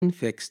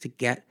fix to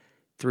get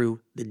through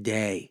the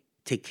day,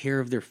 take care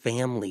of their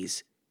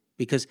families,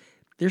 because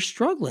they're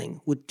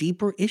struggling with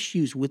deeper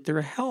issues with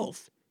their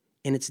health.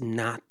 And it's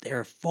not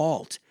their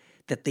fault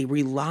that they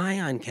rely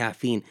on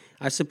caffeine.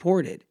 I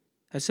support it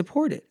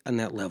on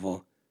that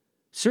level.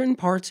 Certain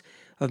parts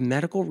of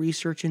medical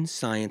research and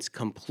science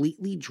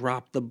completely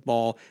drop the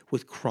ball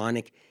with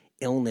chronic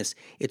illness.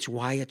 It's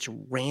why it's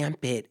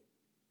rampant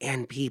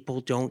and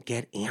people don't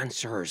get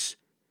answers.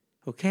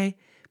 Okay?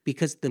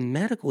 Because the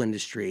medical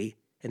industry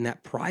and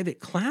that private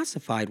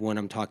classified one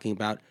I'm talking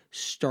about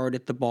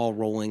started the ball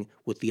rolling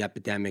with the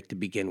epidemic to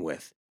begin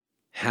with.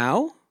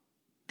 How?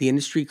 The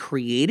industry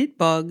created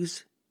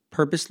bugs,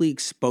 purposely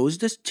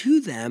exposed us to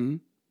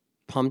them,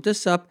 pumped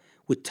us up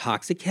with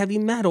toxic heavy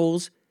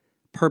metals,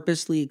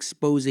 purposely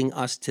exposing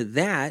us to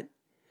that,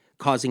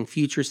 causing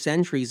future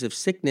centuries of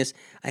sickness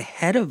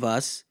ahead of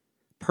us,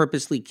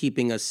 purposely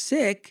keeping us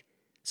sick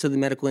so the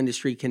medical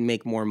industry can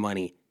make more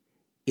money.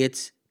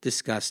 It's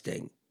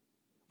disgusting.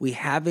 We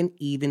haven't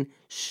even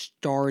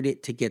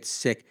started to get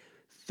sick.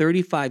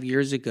 35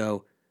 years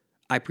ago,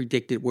 I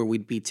predicted where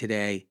we'd be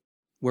today,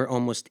 where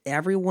almost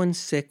everyone's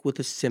sick with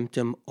a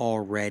symptom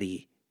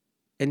already.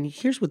 And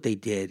here's what they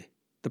did.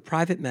 The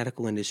private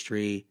medical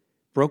industry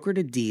brokered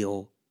a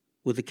deal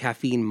with a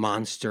caffeine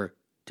monster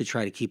to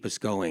try to keep us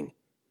going.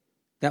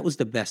 That was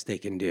the best they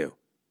can do.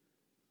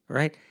 All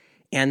right?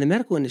 And the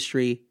medical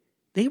industry,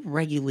 they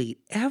regulate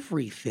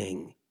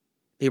everything.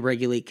 They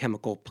regulate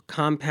chemical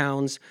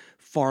compounds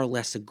far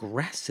less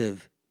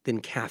aggressive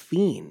than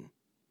caffeine.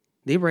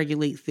 They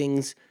regulate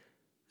things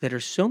that are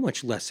so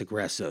much less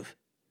aggressive.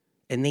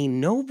 And they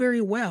know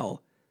very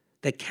well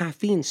that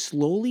caffeine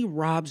slowly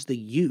robs the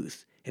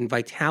youth and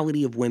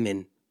vitality of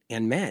women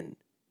and men,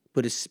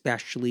 but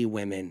especially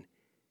women.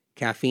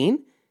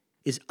 Caffeine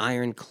is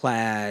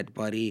ironclad,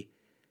 buddy.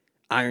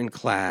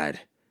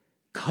 Ironclad.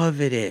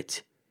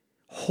 Coveted.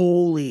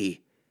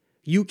 Holy.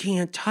 You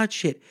can't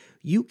touch it.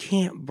 You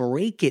can't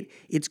break it.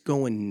 It's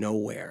going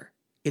nowhere.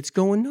 It's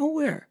going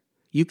nowhere.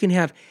 You can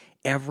have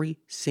every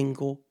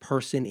single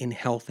person in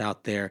health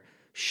out there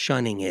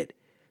shunning it,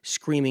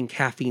 screaming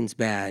caffeine's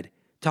bad,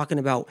 talking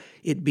about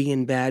it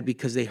being bad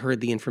because they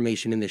heard the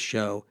information in the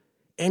show,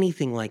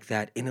 anything like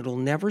that, and it'll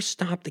never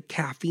stop the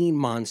caffeine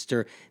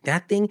monster.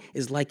 That thing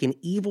is like an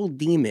evil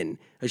demon,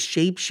 a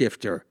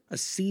shapeshifter, a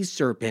sea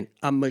serpent,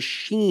 a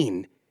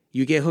machine.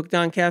 You get hooked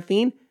on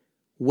caffeine?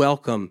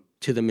 Welcome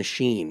to the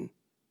machine.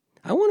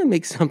 I want to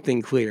make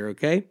something clear,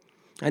 okay?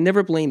 I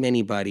never blame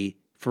anybody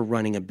for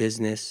running a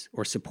business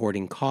or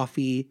supporting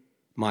coffee,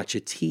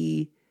 matcha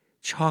tea,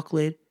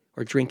 chocolate,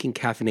 or drinking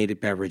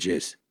caffeinated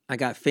beverages. I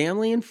got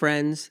family and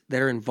friends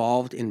that are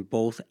involved in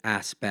both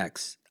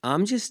aspects.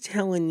 I'm just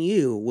telling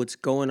you what's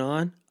going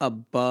on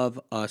above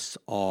us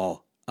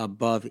all,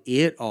 above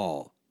it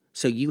all.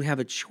 So you have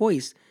a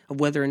choice of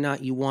whether or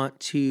not you want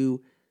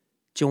to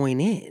join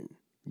in,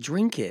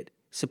 drink it,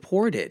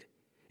 support it.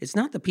 It's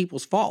not the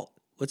people's fault.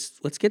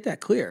 Let's get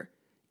that clear.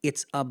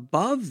 It's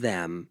above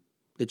them.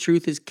 The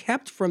truth is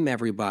kept from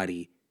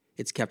everybody.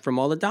 It's kept from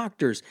all the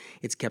doctors.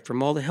 It's kept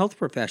from all the health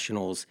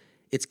professionals.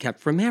 It's kept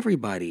from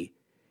everybody.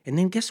 And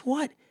then guess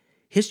what?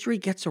 History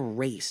gets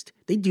erased.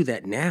 They do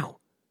that now.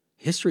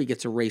 History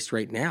gets erased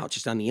right now,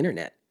 just on the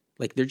internet.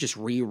 Like they're just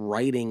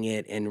rewriting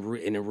it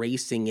and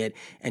erasing it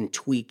and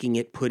tweaking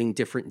it, putting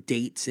different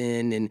dates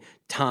in and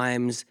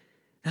times.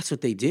 That's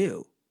what they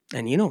do.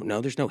 And you don't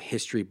know. There's no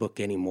history book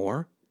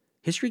anymore.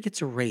 History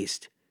gets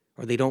erased,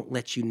 or they don't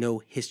let you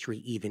know history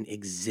even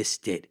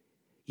existed.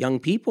 Young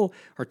people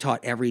are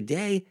taught every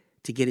day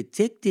to get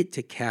addicted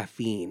to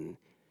caffeine.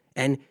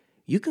 And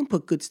you can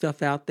put good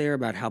stuff out there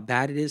about how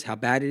bad it is,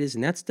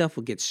 and that stuff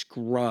will get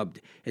scrubbed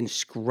and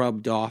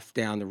scrubbed off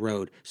down the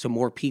road. So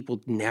more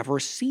people never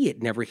see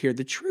it, never hear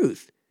the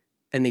truth.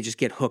 And they just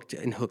get hooked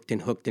and hooked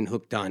and hooked and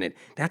hooked on it.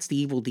 That's the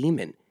evil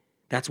demon.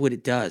 That's what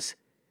it does.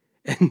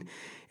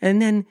 And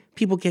then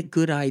people get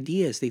good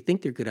ideas. They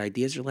think they're good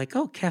ideas. They're like,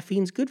 oh,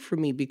 caffeine's good for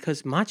me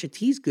because matcha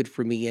tea's good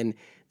for me and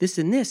this,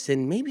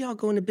 and maybe I'll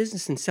go into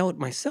business and sell it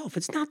myself.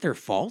 It's not their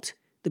fault.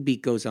 The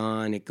beat goes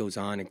on, it goes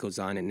on, it goes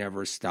on, it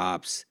never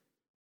stops.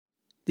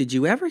 Did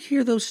you ever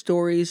hear those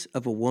stories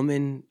of a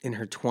woman in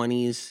her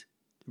 20s,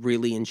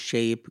 really in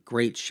shape,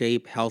 great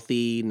shape,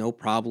 healthy, no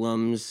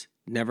problems,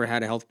 never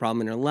had a health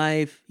problem in her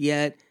life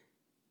yet,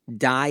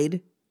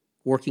 died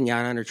working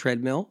out on her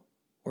treadmill,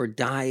 or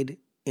died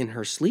in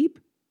her sleep,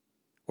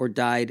 or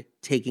died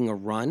taking a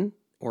run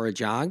or a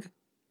jog?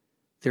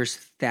 There's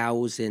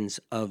thousands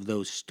of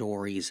those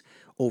stories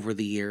over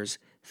the years,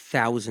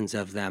 thousands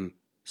of them.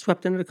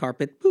 Swept under the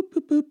carpet, boop,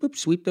 boop, boop, boop,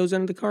 sweep those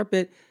under the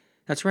carpet.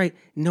 That's right,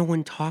 no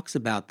one talks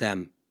about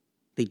them.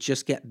 They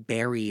just get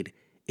buried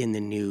in the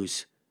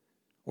news.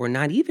 Or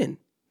not even.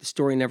 The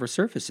story never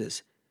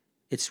surfaces.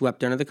 It's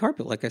swept under the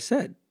carpet, like I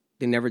said.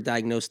 They never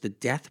diagnosed the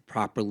death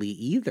properly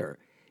either.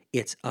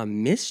 It's a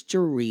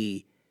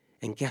mystery.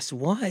 And guess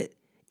what?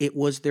 It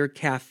was their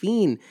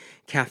caffeine.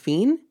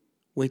 Caffeine,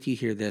 wait till you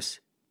hear this,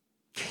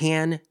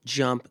 can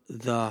jump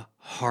the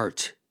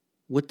heart.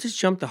 What does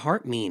jump the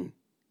heart mean?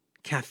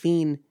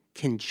 Caffeine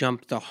can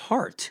jump the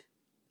heart.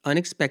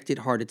 unexpected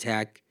heart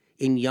attack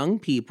in young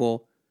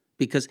people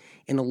because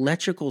an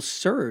electrical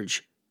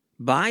surge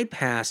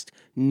bypassed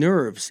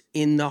nerves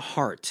in the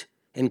heart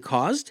and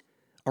caused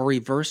a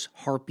reverse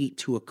heartbeat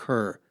to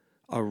occur,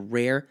 a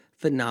rare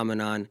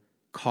phenomenon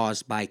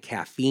caused by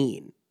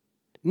caffeine,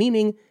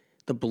 meaning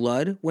the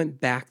blood went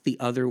back the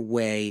other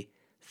way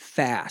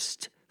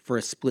fast for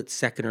a split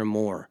second or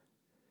more.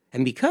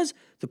 And because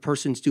the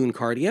person's doing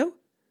cardio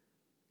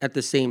at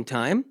the same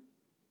time,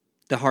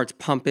 the heart's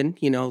pumping,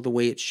 the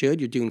way it should.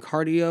 You're doing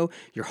cardio.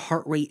 Your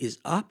heart rate is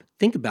up.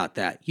 Think about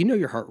that.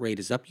 Your heart rate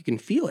is up. You can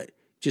feel it.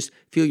 Just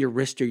feel your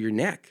wrist or your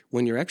neck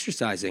when you're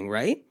exercising,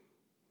 right?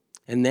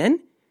 And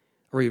then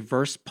a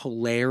reverse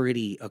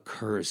polarity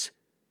occurs.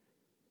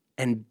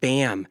 And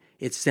bam,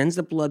 it sends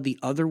the blood the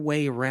other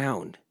way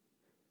around,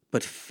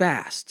 but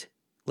fast,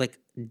 like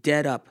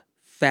dead up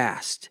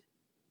fast.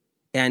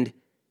 And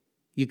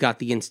you got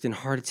the instant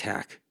heart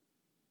attack.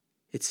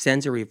 It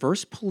sends a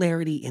reverse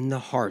polarity in the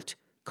heart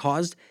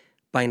caused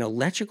by an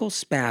electrical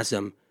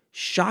spasm,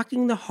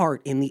 shocking the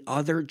heart in the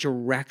other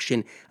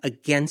direction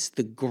against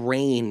the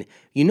grain.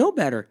 You know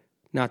better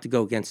not to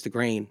go against the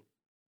grain.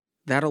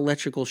 That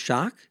electrical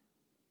shock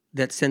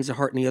that sends the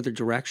heart in the other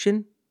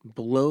direction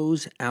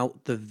blows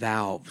out the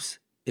valves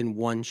in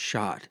one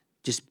shot,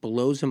 just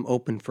blows them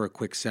open for a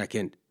quick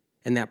second,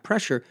 and that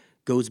pressure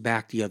goes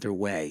back the other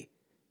way.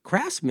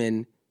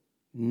 Craftsmen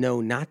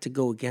know not to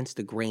go against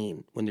the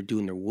grain when they're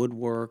doing their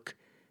woodwork.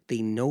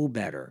 They know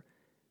better.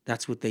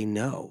 That's what they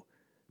know.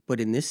 But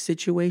in this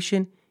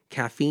situation,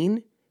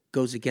 caffeine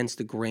goes against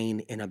the grain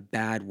in a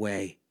bad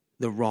way,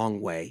 the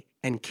wrong way,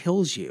 and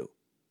kills you.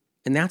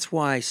 And that's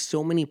why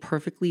so many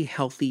perfectly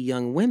healthy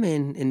young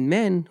women and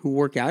men who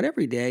work out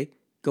every day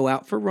go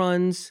out for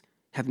runs,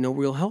 have no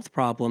real health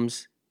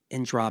problems,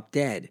 and drop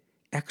dead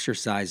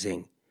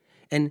exercising.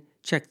 And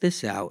check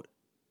this out.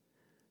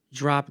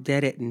 Drop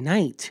dead at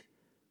night,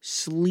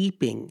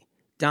 sleeping,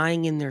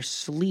 dying in their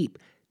sleep,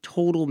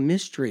 total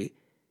mystery.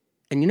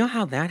 And you know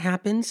how that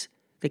happens?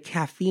 The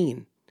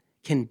caffeine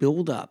can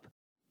build up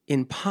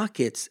in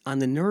pockets on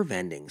the nerve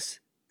endings.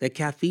 The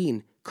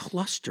caffeine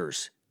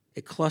clusters.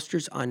 It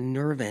clusters on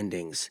nerve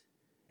endings.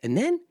 And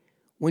then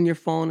when you're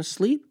falling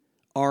asleep,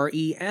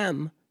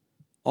 REM,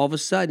 all of a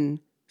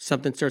sudden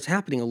something starts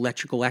happening.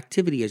 Electrical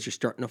activity as you're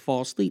starting to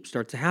fall asleep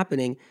starts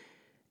happening.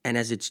 And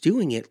as it's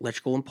doing it,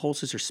 electrical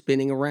impulses are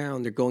spinning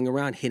around. They're going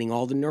around, hitting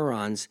all the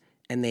neurons,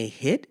 and they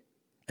hit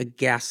a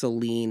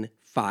gasoline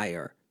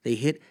fire. They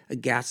hit a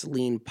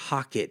gasoline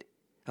pocket,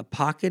 a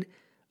pocket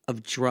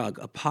of drug,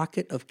 a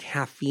pocket of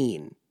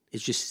caffeine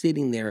is just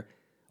sitting there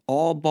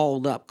all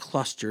balled up,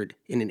 clustered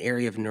in an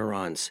area of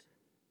neurons.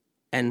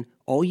 And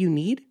all you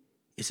need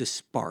is a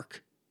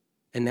spark.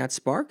 And that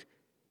spark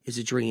is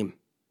a dream.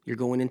 You're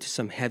going into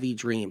some heavy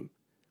dream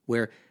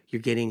where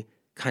you're getting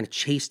kind of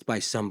chased by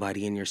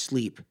somebody in your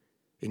sleep,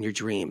 in your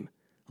dream,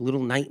 a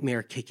little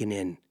nightmare kicking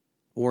in,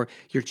 or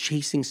you're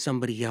chasing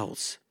somebody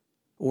else,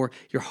 or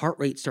your heart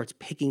rate starts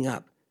picking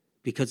up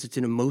because it's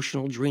an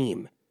emotional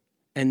dream.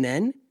 And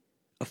then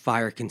a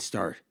fire can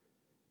start,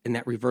 and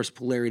that reverse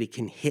polarity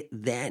can hit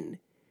then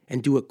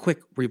and do a quick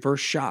reverse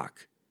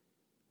shock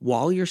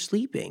while you're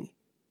sleeping.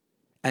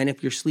 And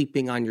if you're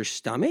sleeping on your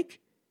stomach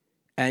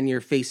and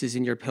your face is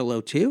in your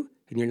pillow too,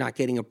 and you're not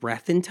getting a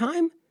breath in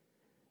time,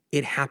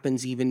 it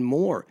happens even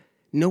more.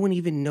 No one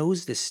even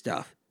knows this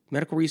stuff.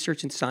 Medical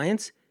research and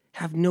science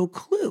have no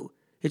clue.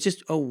 It's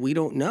just, we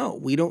don't know.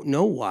 We don't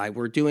know why.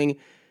 We're doing,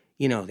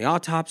 the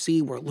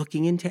autopsy. We're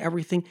looking into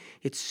everything.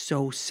 It's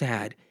so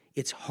sad.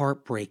 It's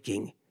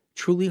heartbreaking,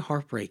 truly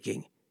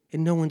heartbreaking.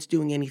 And no one's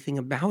doing anything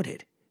about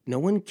it. No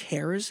one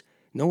cares.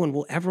 No one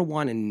will ever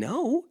want to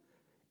know.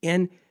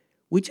 And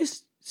we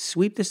just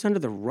sweep this under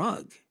the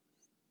rug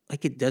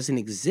like it doesn't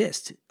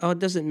exist. It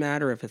doesn't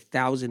matter if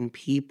 1,000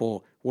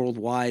 people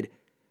worldwide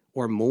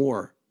or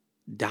more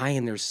die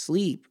in their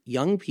sleep,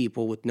 young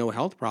people with no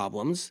health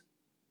problems.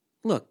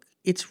 Look,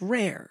 it's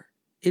rare.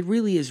 It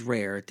really is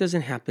rare. It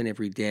doesn't happen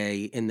every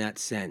day in that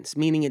sense,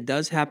 meaning it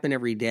does happen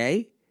every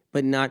day,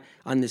 but not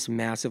on this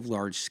massive,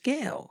 large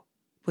scale.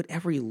 But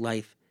every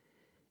life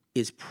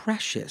is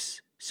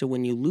precious. So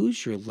when you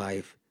lose your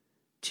life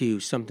to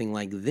something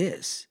like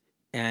this,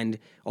 and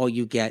all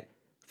you get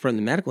from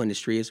the medical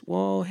industry is,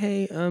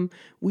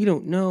 we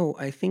don't know.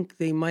 I think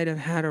they might have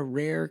had a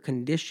rare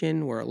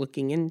condition. We're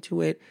looking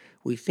into it.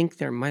 We think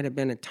there might have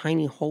been a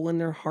tiny hole in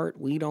their heart.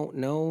 We don't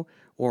know.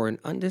 Or an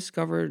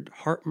undiscovered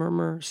heart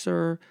murmur,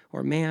 sir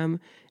or ma'am.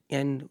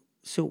 And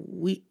so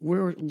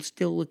we're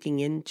still looking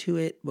into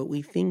it, but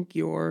we think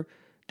your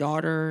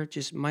daughter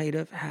just might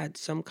have had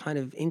some kind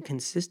of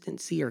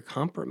inconsistency or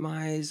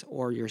compromise,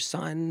 or your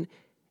son,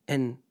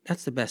 and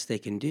that's the best they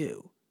can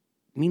do.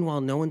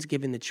 Meanwhile, no one's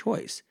given the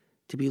choice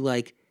to be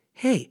like,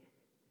 hey,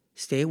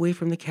 stay away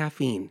from the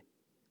caffeine.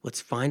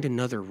 Let's find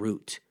another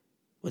route.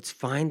 Let's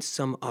find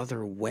some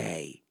other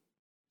way.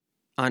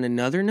 On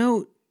another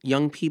note,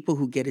 young people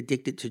who get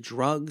addicted to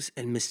drugs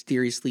and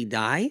mysteriously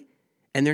die,